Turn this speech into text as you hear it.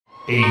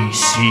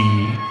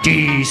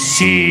AC/DC.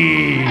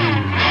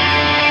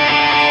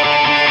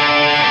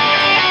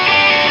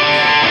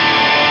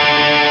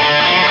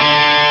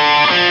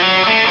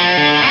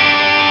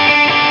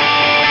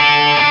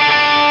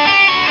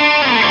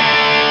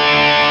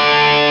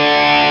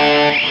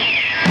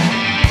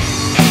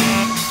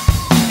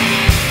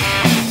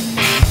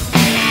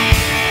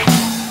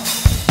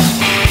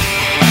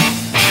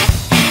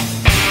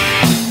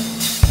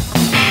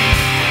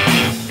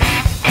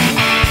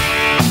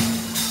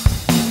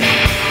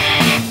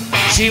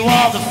 She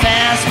was a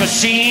fast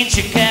machine,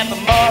 she kept the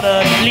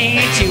motor clean.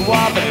 She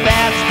was the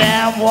best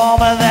damn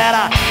woman that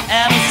I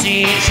ever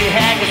seen. She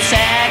had good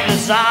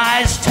sagless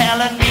eyes,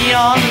 telling me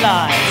all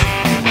lies,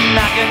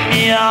 knocking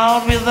me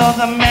out with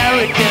those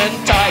American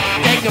type,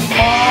 taking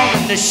more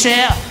than the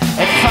share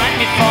and fight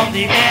me from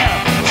the air.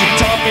 She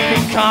told me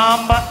to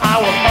come, but I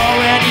was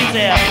already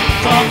there.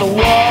 Cause the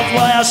walls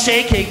were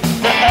shaking,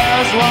 the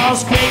earth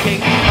was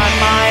quaking, my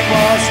mind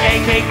was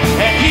aching,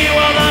 and he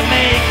wasn't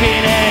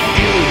making it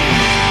good.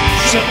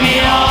 Shook me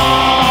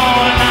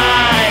all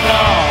night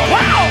long.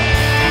 Wow!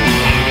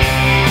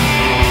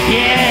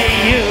 Yeah,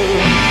 you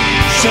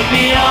shook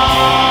me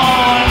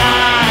all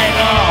night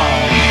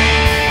long.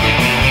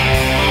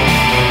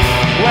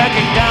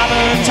 Working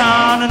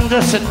downtown in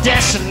the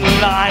sedition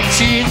line.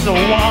 She's the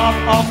one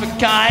of a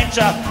kind,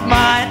 just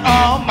mine,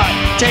 oh mine.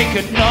 Take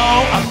a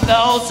no, I'm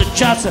close to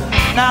just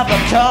another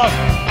cause.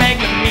 Make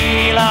a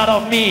meal out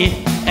of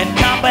me and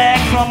come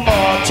back for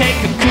more. Take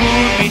a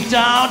cool me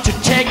down to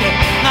take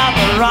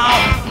another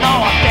round.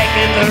 Now I'm back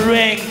in the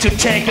ring to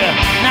take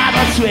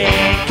another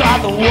swing.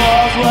 Cause the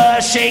walls were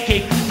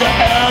shaking, the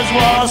earth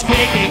was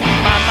quaking,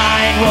 my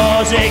mind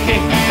was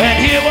aching, and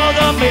he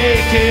wasn't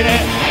making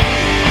it.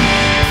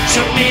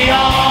 Shook me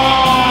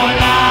all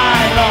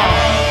night long.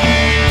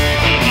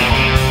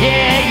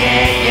 Yeah,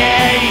 yeah,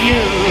 yeah,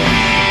 you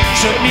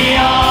shook me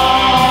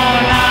all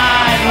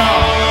night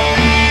long.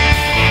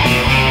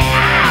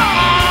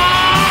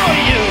 Oh,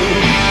 you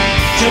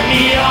shook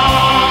me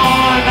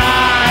all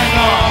night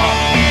long.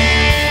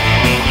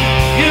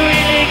 You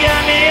really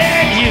got me,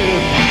 and you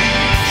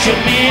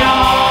shook me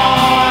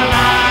all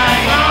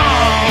night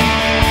long.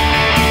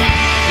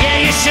 Yeah,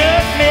 you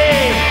shook me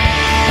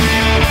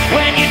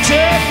when you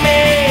took me.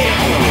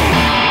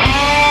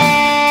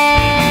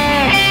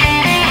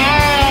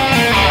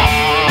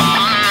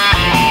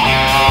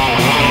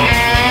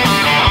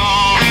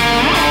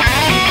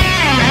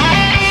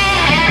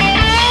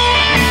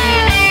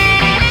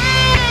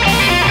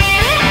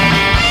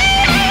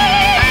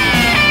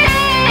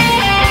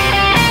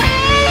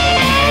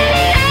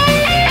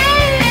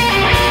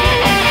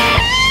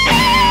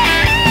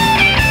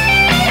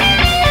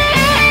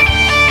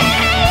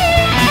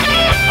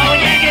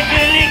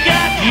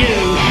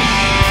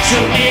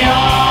 Took me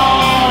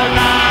all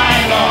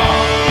night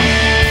long.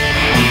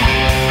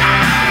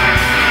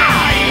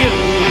 Ah, you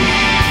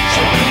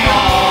took me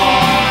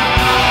all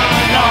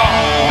night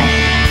long.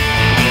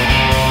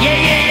 Yeah,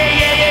 yeah, yeah,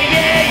 yeah, yeah,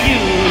 yeah,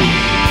 you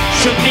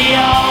took me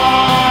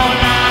all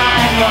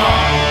night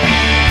long.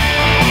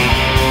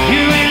 You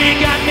really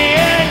got me,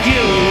 and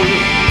you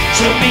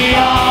took me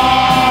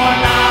all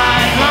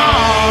night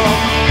long.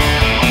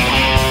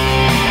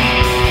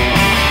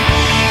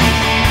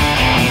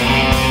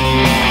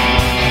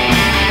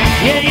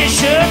 Yeah, you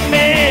shook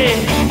me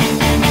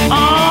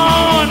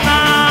all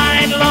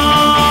night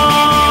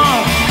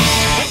long.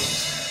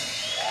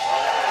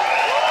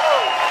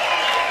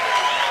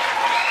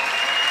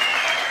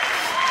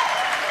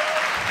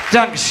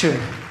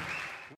 Dankeschön.